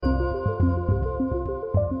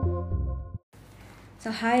So,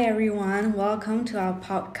 hi everyone, welcome to our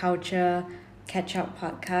pop culture catch up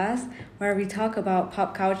podcast where we talk about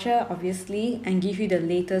pop culture, obviously, and give you the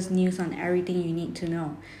latest news on everything you need to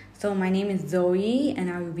know. So, my name is Zoe, and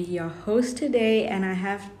I will be your host today, and I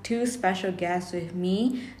have two special guests with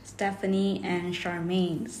me, Stephanie and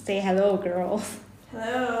Charmaine. Say hello, girls.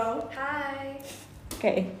 Hello. Hi.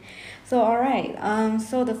 Okay, so all right.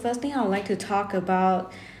 So the first thing I would like to talk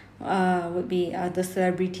about would be the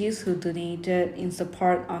celebrities who donated in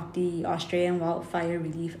support of the Australian wildfire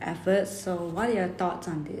relief efforts. So what are your thoughts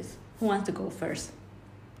on this? Who wants to go first?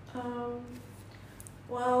 Um,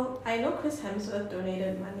 well, I know Chris Hemsworth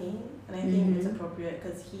donated money, and I think it's Mhm. appropriate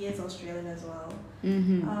because he is Australian as well.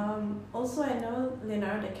 Mm-hmm. Also, I know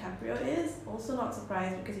Leonardo DiCaprio is also not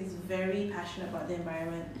surprised because he's very passionate about the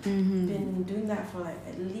environment. Mm-hmm. Been doing that for like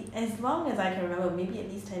at least as long as I can remember, maybe at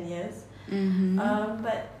least 10 years. Mm-hmm.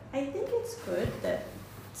 But I think it's good that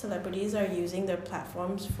celebrities are using their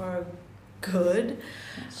platforms for good.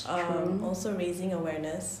 That's true. Also raising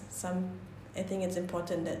awareness. I think it's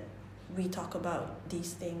important that we talk about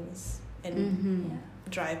these things and Mm-hmm.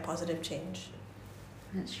 drive positive change.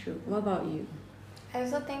 That's true. What about you? I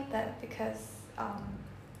also think that because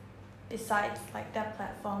besides like their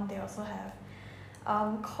platform, they also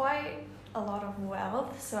have quite a lot of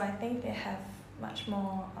wealth. So I think they have much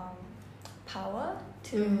more power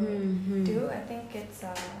to Mm-hmm. do. I think it's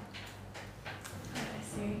how do I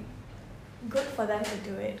say, good for them to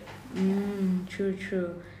do it.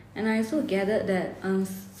 True. And I also gathered that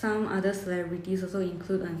some other celebrities also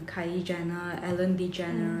include Kylie Jenner, Ellen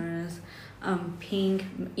DeGeneres, Pink,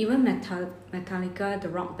 even Metallica, the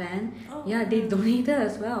rock band. Oh, Yeah, they donated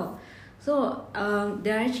as well. So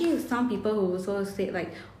there are actually some people who also said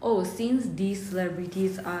like, oh, since these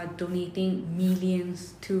celebrities are donating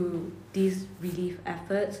millions to these relief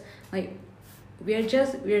efforts, like we're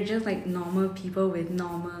just like normal people with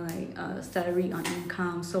normal like salary or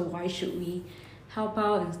income. So why should we help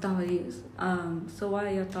out and stuff like this? So what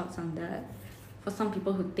are your thoughts on that? For some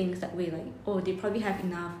people who thinks that way, like, oh, they probably have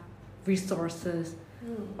enough resources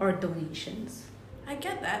or donations. I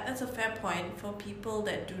get that. That's a fair point. For people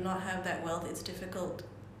that do not have that wealth, it's difficult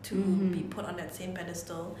to Mhm. be put on that same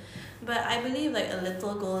pedestal. But I believe like a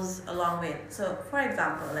little goes a long way. So, for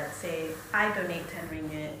example, let's say I donate 10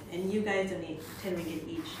 ringgit and you guys donate 10 ringgit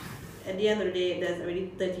each. At the end of the day, there's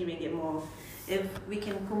already 30 ringgit more. If we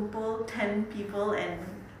can kumpul 10 people and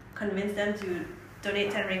convince them to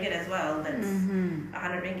donate 10 ringgit as well, that's Mm-hmm.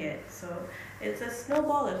 100 ringgit. So it's a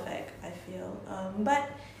snowball effect, I feel. But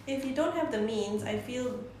if you don't have the means, I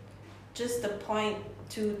feel just the point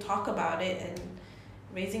to talk about it and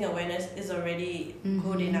raising awareness is already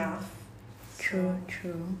good Mhm. enough. True.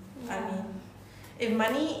 I mean, if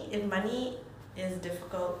money is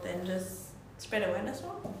difficult, then just spread awareness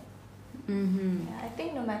more. Mm-hmm. Yeah, I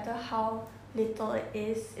think no matter how little it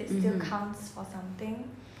is, it still Mhm. counts for something.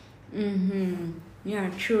 Mm-hmm. Yeah,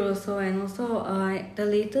 true also. And also the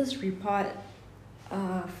latest report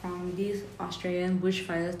from these Australian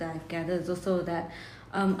bushfires that I've gathered is also that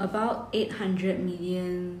about 800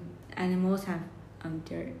 million animals have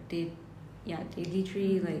they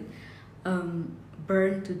literally like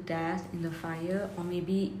burned to death in the fire, or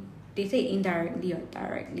maybe they say indirectly or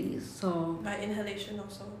directly. So By inhalation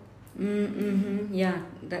also. mm-hmm. Yeah,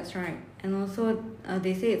 that's right. And also,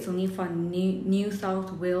 they say it's only for New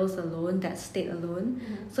South Wales alone, that state alone.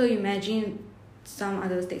 So imagine some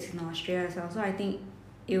other states in Australia as well. So I think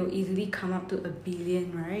it will easily come up to 1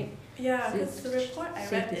 billion, right? Yeah, So because the report I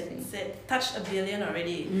safe read, to it say. said touched 1 billion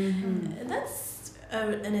already. Mm-hmm. And that's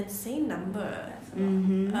an insane number. That's a lot.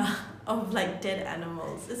 Mm-hmm. Of like dead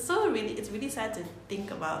animals. It's really sad to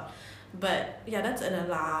think about, but yeah, that's an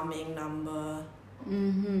alarming number.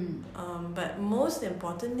 Mm-hmm. But most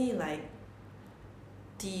importantly, like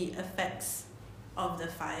the effects of the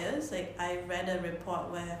fires. Like I read a report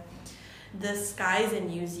where the skies in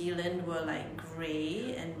New Zealand were like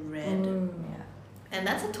grey and red. Yeah. And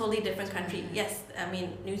that's a totally different country. Yes, I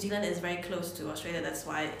mean New Zealand is very close to Australia. That's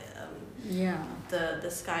why Yeah. the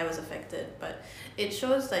sky was affected. But it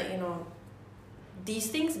shows that these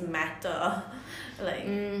things matter. Like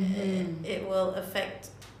Mhm. it will affect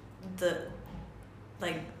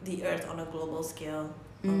the earth on a global scale.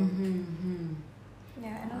 Mm-hmm.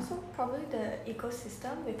 Yeah, and also probably the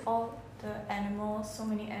ecosystem with all the animals, so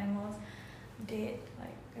many animals dead.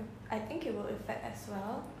 Like I think it will affect as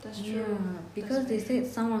well. That's Yeah, true. because they said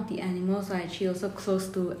some of the animals are actually also close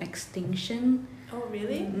to extinction. Oh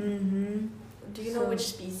really? Mm-hmm. Do you know So- which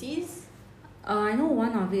species? I know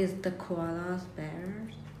one of it is the koalas,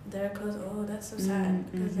 bears. They're close. Oh, that's so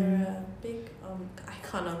sad because Mhm. they're a big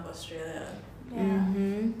icon of Australia. Yeah.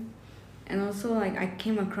 Mm-hmm. And also, like, I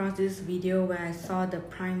came across this video where I saw the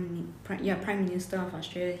Prime Minister of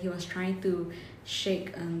Australia. He was trying to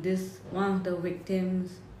shake this one of the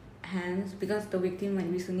victims' hands because the victim like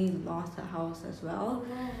recently lost her house as well.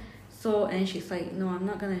 So, and she's like, no, I'm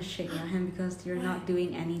not gonna shake your hand because you're not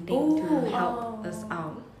doing anything to help us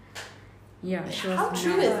out. Yeah, she was. How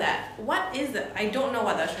true mad. is that? What is it? I don't know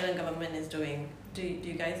what the Australian government is doing. Do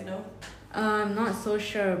you guys know? I'm not so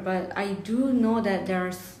sure, but I do know that there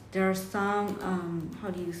are some how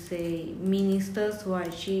do you say, ministers who are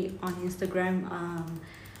actually on Instagram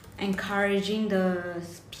encouraging the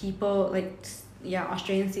people, like,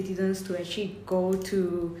 Australian citizens to actually go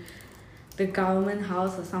to the government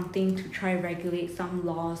house or something to try regulate some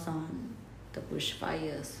laws on the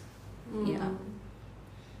bushfires. Yeah.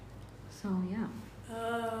 So yeah.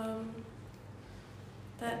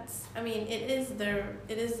 That's. I mean, it is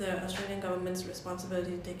the Australian government's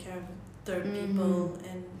responsibility to take care of third people,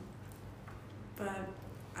 but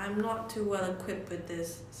I'm not too well equipped with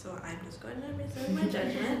this, so I'm just going to reserve my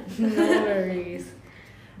judgment. No worries.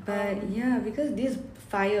 But yeah, because these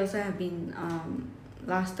fires have been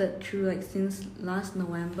lasted through like since last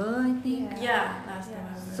November, I think. Yeah, last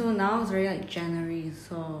November. So now it's already like January,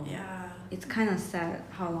 so Yeah. it's kind of sad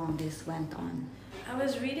how long this went on. I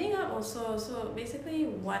was reading up also. So basically,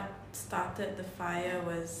 what started the fire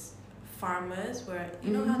was farmers were,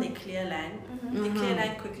 you know how they clear land. They clear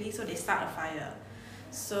land quickly, so they start a fire.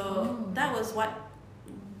 So that was what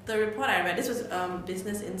the report I read. This was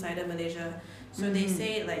Business Insider Malaysia. So they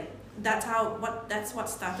say like that's what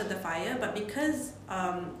started the fire. But because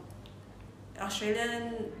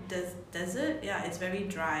Australian desert, it's very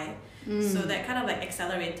dry. So that kind of like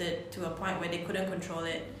accelerated to a point where they couldn't control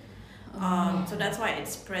it. So that's why it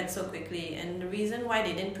spread so quickly. And the reason why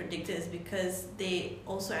they didn't predict it is because they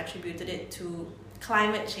also attributed it to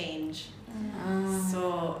climate change.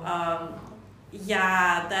 So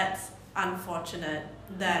that's unfortunate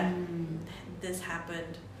that this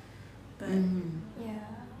happened. But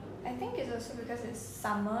I think it's also because it's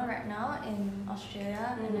summer right now in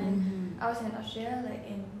Australia, and then I was in Australia like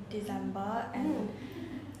in December, and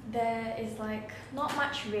there is like not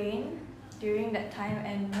much rain during that time,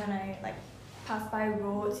 and when I like pass by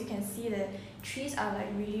roads, you can see the trees are like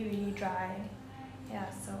really really dry.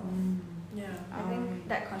 So I think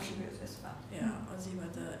that contributes as well. Aussie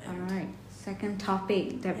weather. Alright, second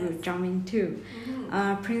topic that we'll jump into.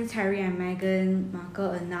 Prince Harry and Meghan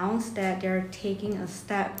Markle announced that they're taking a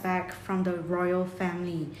step back from the royal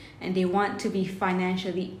family and they want to be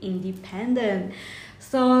financially independent.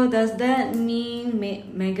 So does that mean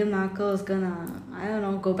Meghan Markle is gonna, I don't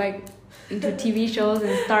know, go back into TV shows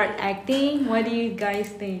and start acting? What do you guys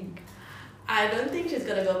think? I don't think she's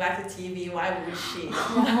gonna go back to TV. Why would she?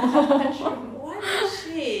 Why would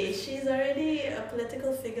she? She's already a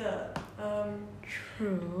political figure.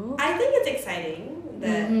 True. I think it's exciting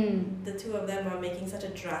that the two of them are making such a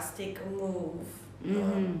drastic move.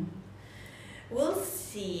 We'll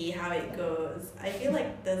see how it goes. I feel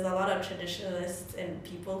like there's a lot of traditionalists and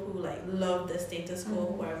people who like love the status quo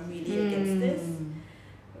who are really against this.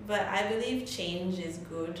 But I believe change is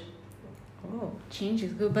good. Oh, change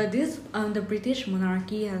is good. But this the British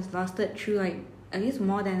monarchy has lasted through like at least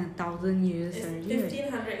more than 1,000 years It's already.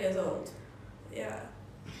 1,500 years old. Yeah.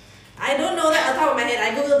 I don't know that on top of my head.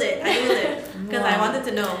 I googled it because I wanted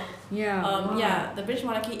to know. Yeah. The British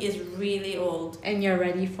monarchy is really old. And you're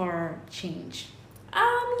ready for change.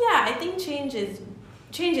 I think change is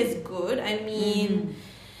good. I mean,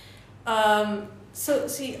 so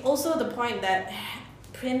see also the point that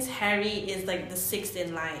Prince Harry is like the sixth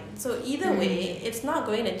in line. So either way, it's not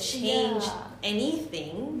going to change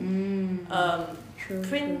anything.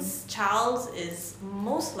 Prince Charles is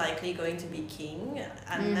most likely going to be king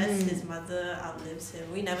unless his mother outlives him.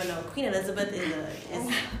 We never know. Queen Elizabeth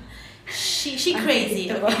is she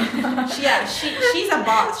crazy. Okay? She's a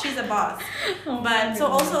boss. She's a boss. But so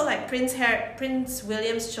also like Prince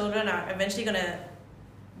William's children are eventually gonna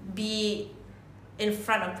be in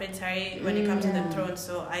front of Prince Harry when it comes to the throne.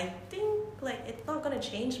 So I think like it's not gonna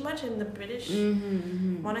change much in the British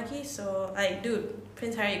monarchy. So like, dude,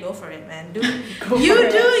 Prince Harry, go for it, man. Dude, you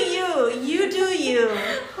do you.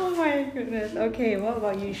 Oh my goodness. Okay, what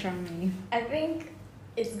about you, Sharmi? I think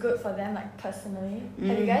it's good for them, like personally.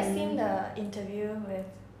 Have you guys seen the interview with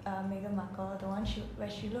Meghan Markle, the one where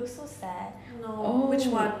she looks so sad? No, which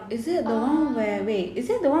one? Is it the one where is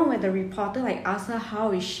it the one where the reporter like asked her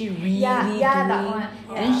how is she really doing? That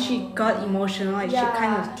one. And she got emotional, like she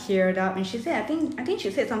kind of teared up, and she said, I think she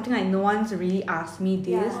said something like, no one's really asked me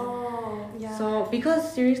this. Oh, yeah. So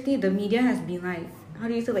because seriously, the media has been like, how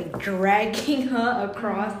do you say, like dragging her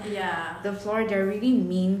across Yeah, the floor. They're really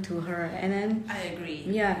mean to her, and then I agree.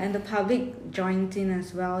 yeah, and the public joins in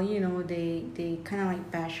as well. You know, they kind of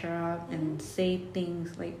like bash her up and say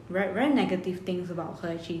things like very negative things about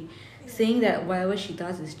her. She saying that whatever she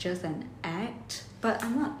does is just an act, but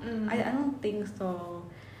I'm not. I don't think so.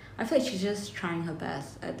 I feel like she's just trying her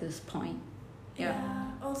best at this point. Yeah.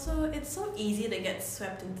 Also, it's so easy to get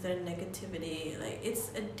swept into their negativity. Like, it's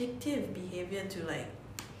addictive behavior to like.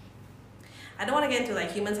 I don't want to get into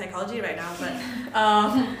like human psychology right now, but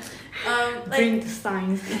like, Bring the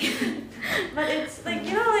science. but it's like,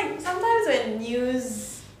 you know, like sometimes when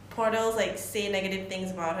news portals like say negative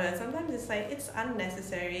things about her, sometimes it's like it's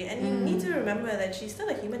unnecessary, and you need to remember that she's still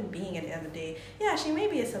a human being at the end of the day. Yeah, she may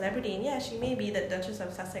be a celebrity, and yeah, she may be the Duchess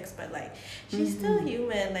of Sussex, but like she's still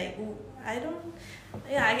human. Like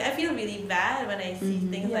I feel really bad when I see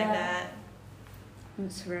things like that.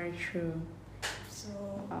 It's very true. So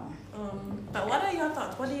Wow. but what are your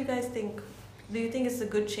thoughts? What do you guys think? Do you think it's a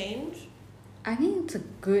good change? I think it's a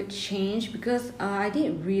good change because I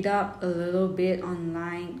did read up a little bit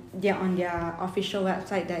online. Yeah, on their official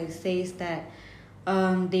website that it says that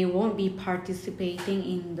they won't be participating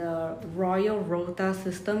in the royal rota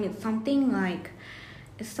system. It's something like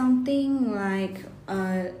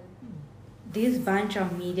this bunch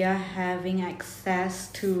of media having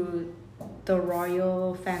access to the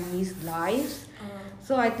royal family's lives.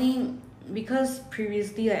 So I think because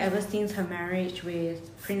previously, like ever since her marriage with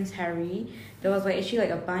Prince Harry, there was like actually like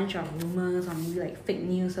a bunch of rumors or maybe like fake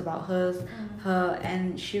news about her,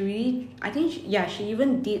 and she really, I think she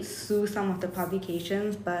even did sue some of the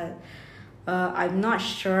publications, but I'm not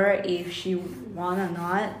sure if she won or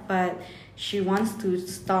not, but she wants to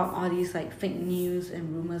stop all these like fake news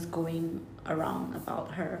and rumors going around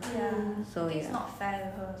about her. Yeah. So it's yeah. not fair to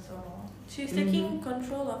her, so She's taking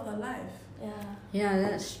control of her life. Yeah,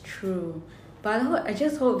 that's true. But I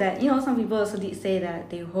just hope that, you know, some people also did say that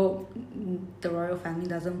they hope the royal family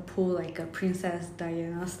doesn't pull like a Princess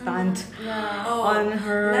Diana stunt on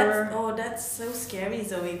her. That's so scary,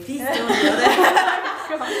 Zoe. Please don't do that.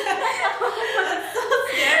 That's so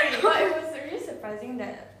scary. But it was really surprising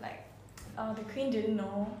that like the Queen didn't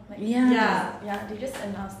know. Like Yeah. they just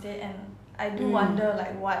announced it, and I do wonder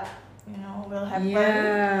like what will happen.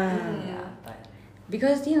 Yeah. But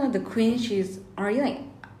Because, you know, the Queen, she's already like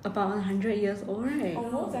about 100 years old, right?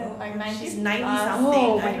 almost like 90. She's 90 plus. something.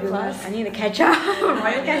 Oh my 90 goodness, I need to catch up.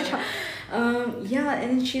 I need to Yeah. catch up. Yeah,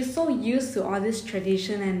 and she's so used to all this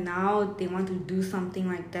tradition, and now they want to do something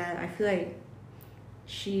like that. I feel like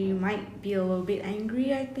she might be a little bit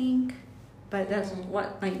angry, I think. But that's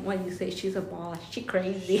what you say. She's a boss. She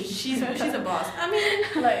crazy. She's a boss. I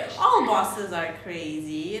mean, Like all bosses are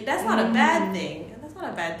crazy. That's not a bad thing. That's not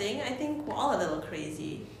a bad thing. I think we're all a little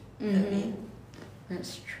crazy. I mean,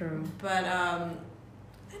 That's true. but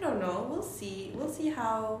I don't know. We'll see. We'll see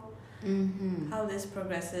how this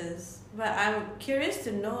progresses. But I'm curious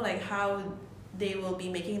to know like how they will be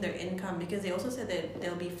making their income, because they also said that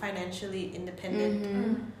they'll be financially independent.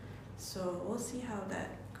 So we'll see how that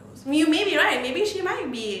goes. You may be right. Maybe she might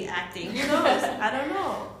be acting. Who knows? I don't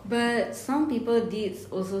know. But some people did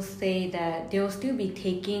also say that they'll still be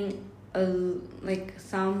taking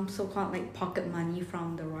some so-called like pocket money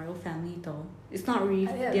from the royal family though. It's not really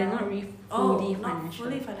they're not really fully not financial.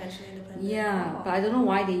 fully financially independent. Yeah, but I don't know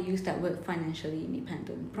why they use that word financially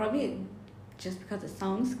independent. Probably just because it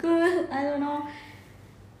sounds good. I don't know.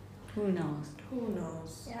 Who knows? Who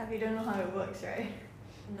knows? yeah, we don't know how it works, right?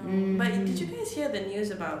 No. But did you guys hear the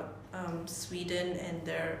news about Sweden and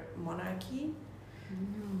their monarchy?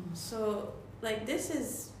 No. So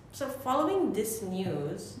following this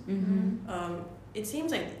news, it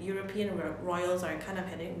seems like European royals are kind of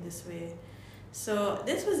heading this way. So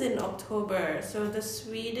this was in October. So the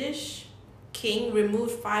Swedish king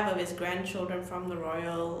removed 5 of his grandchildren from the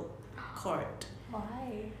royal court.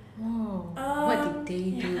 Why? Whoa. What did they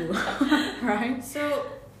do? Right? So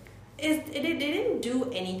they didn't do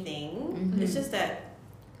anything. It's just that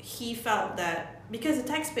he felt that because the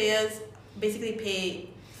taxpayers basically pay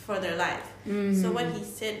for their life. So what he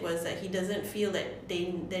said was that he doesn't feel that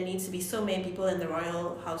there needs to be so many people in the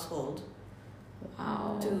royal household.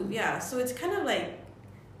 Wow. So it's kind of like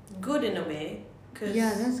good in a way.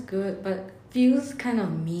 Yeah, that's good, but feels kind of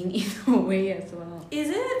mean in a way as well. Is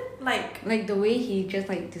it like the way he just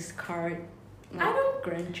like discard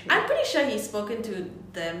grandchildren. I'm pretty sure he's spoken to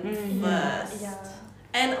them first. Yeah.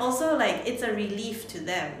 And also like it's a relief to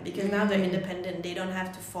them because now they're independent, they don't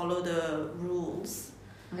have to follow the rules.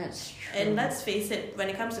 That's true. And let's face it, when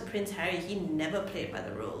it comes to Prince Harry, he never played by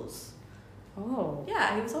the rules. Oh.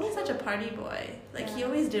 Yeah, he was always such a party boy. Like he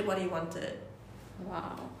always did what he wanted.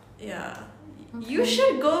 Wow. Yeah. Okay. You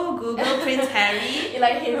should go Google Prince Harry.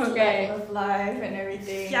 Like his Okay. life, life and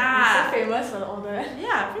everything. Yeah. He's so famous for all that.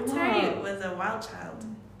 Yeah, Prince Harry Wow. was a wild child.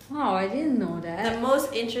 Wow, I didn't know The that.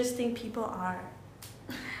 most interesting people are.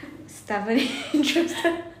 Stephanie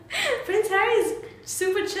interested. Prince Harry is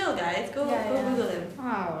super chill, guys. Go Yeah. Google him.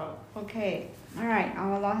 Wow. Okay. All right.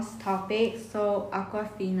 Our last topic. So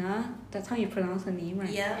Aquafina. That's how you pronounce her name, right?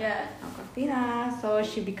 Yeah. Yeah. Awkwafina. So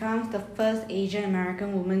she becomes the first Asian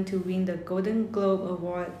American woman to win the Golden Globe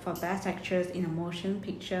Award for Best Actress in a Motion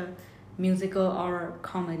Picture, Musical, or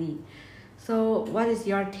Comedy. So, what is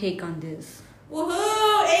your take on this?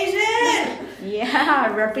 Woohoo! Asian!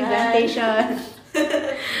 Yeah, representation,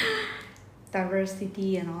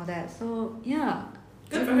 diversity, and all that. So, yeah.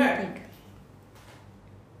 Good what for do you her. think?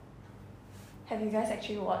 Have you guys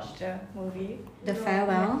actually watched the movie? The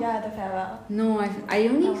Farewell? Yeah, The Farewell. No, I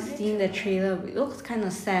only Oh, really? seen the trailer. It looks kind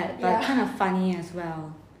of sad, but Yeah. kind of funny as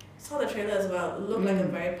well. Saw the trailer as well. It looked like a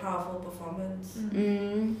Mm. very powerful performance.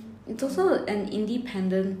 It's also an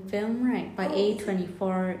independent film, right? By Oh, is it?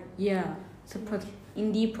 A24. Yeah, it's a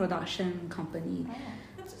indie production company. Oh.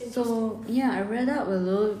 That's interesting. So yeah, I read up a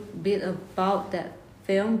little bit about that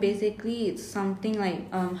film. Basically, it's something like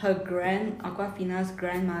Aquafina's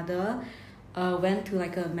grandmother went to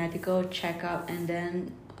like a medical checkup and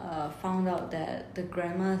then found out that the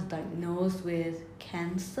grandma is diagnosed with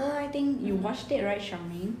cancer. I think you watched it, right,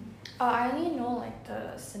 Charmaine? I only know like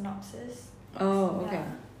the synopsis. Oh, okay. Yeah.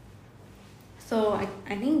 So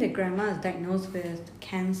I think the grandma is diagnosed with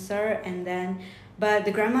cancer, and then but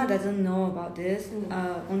the grandma doesn't know about this.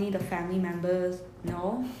 Only the family members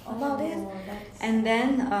know about this. That's... And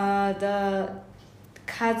then the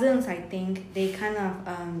cousins, I think, they kind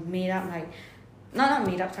of made up like not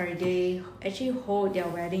made up, sorry, they actually hold their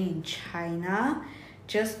wedding in China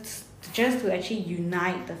just to actually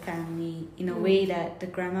unite the family in a way that the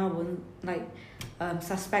grandma wouldn't like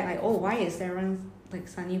suspect like, oh, why is everyone like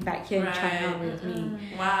suddenly back here in China with me.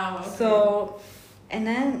 Wow. Okay. So and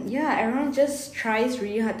then yeah, everyone just tries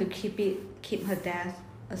really hard to keep her death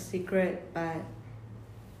a secret, but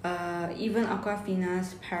even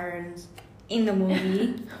Aquafina's parents in the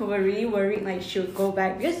movie were really worried like she would go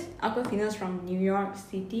back because Aquafina's from New York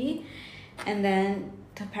City, and then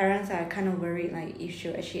the parents are kind of worried like if she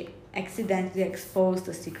actually accidentally expose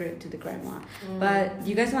the secret to the grandma. But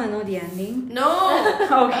you guys want to know the ending? No!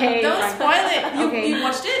 Okay. Don't fine. spoil it! Okay. You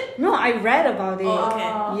watched it? No, I read about it. Oh,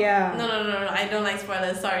 okay. Yeah. No, I don't like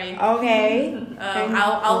spoilers, sorry. Okay. Then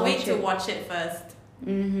I'll wait watch to it. watch it first.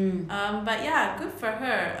 But yeah, good for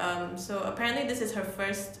her. So apparently this is her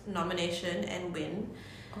first nomination and win.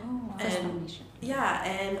 Oh, first and nomination. Yeah,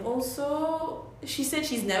 and also she said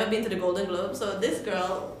she's never been to the Golden Globes, so this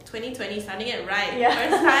girl, 2020, starting it right. Yeah.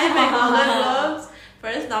 First time at Golden Globes,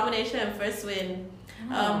 first nomination and first win.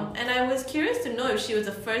 And I was curious to know if she was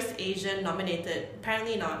the first Asian nominated.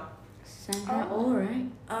 Apparently not. Sandra Oh, right?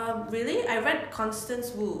 Really? I read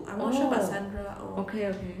Constance Wu. I'm not sure about Oh. Sandra Oh.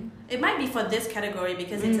 Okay. It might be for this category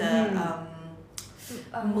because it's a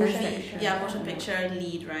movie, Motion picture. motion picture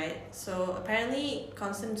lead, right? So apparently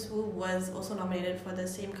Constance Wu was also nominated for the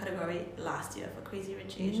same category last year for Crazy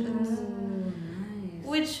Rich Asians, Nice.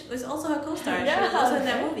 which was also her co-star. She Yeah, was also in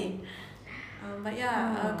that okay. movie. But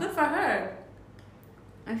yeah, Oh. good for her.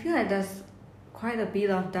 I feel like there's quite a bit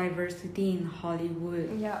of diversity in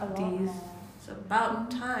Hollywood. Yeah, a lot These- more. It's about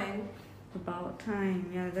time. About time,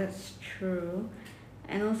 yeah, that's true.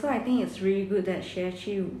 And also, I think it's really good that she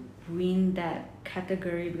actually win that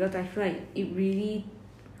category because I feel like it really,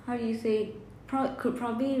 how do you say, could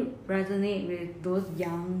probably resonate with those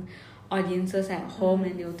young audiences at home,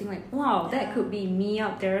 and they'll think like, wow, that Yeah. could be me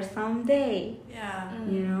out there someday, Yeah,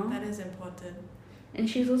 you know? that is important. And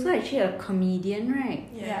she's also actually a comedian, right?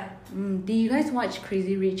 Yeah. Did you guys watch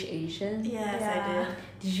Crazy Rich Asians? Yes, I Yeah. did.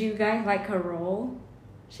 Did you guys like her role?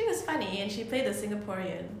 She was funny and she played a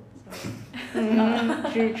Singaporean.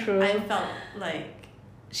 So True, true. I felt like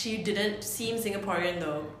she didn't seem Singaporean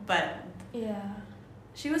though, but Yeah.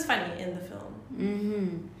 she was funny in the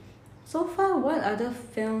film. So far, what other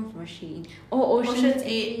films was she in? Oh, Ocean's Ocean's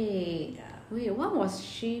 8. Yeah. Wait, what was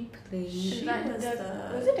she playing? She Like was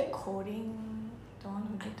was it the coding? The one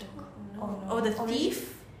who did the No. no. Oh, the Or is-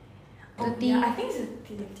 thief? The Oh, thief. yeah, I think it's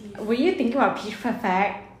the thief. Were you thinking about Pitch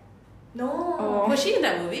Perfect? No. Oh. Was she in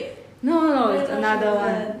that movie? No, it's no, she another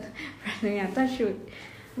wasn't. one. Randomly, I thought she would.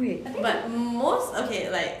 Wait. I think But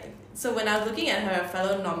so when I was looking at her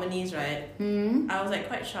fellow nominees, right, I was like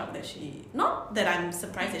quite shocked that not that I'm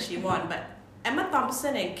surprised that she won, but Emma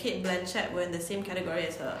Thompson and Kate Blanchett were in the same category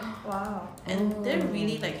as her. wow. And they're Oh.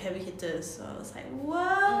 really like heavy hitters, so I was like, whoa,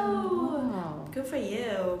 Wow. good for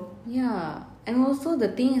you. Yeah. And also the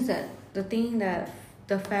thing that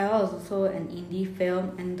the Farewell is also an indie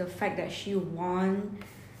film, and the fact that she won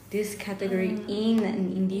this category in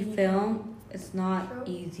an indie film is not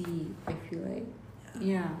easy, I feel like.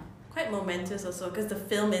 Yeah. Quite momentous also because the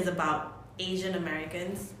film is about Asian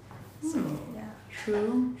Americans. So Yeah.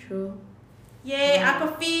 True. yay, Yeah.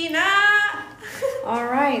 Aquafina!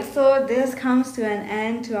 Alright, so this comes to an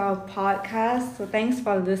end to our podcast. So thanks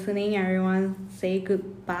for listening, everyone. Say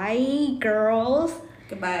goodbye, girls.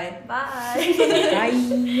 Goodbye. Bye.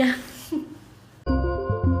 Bye.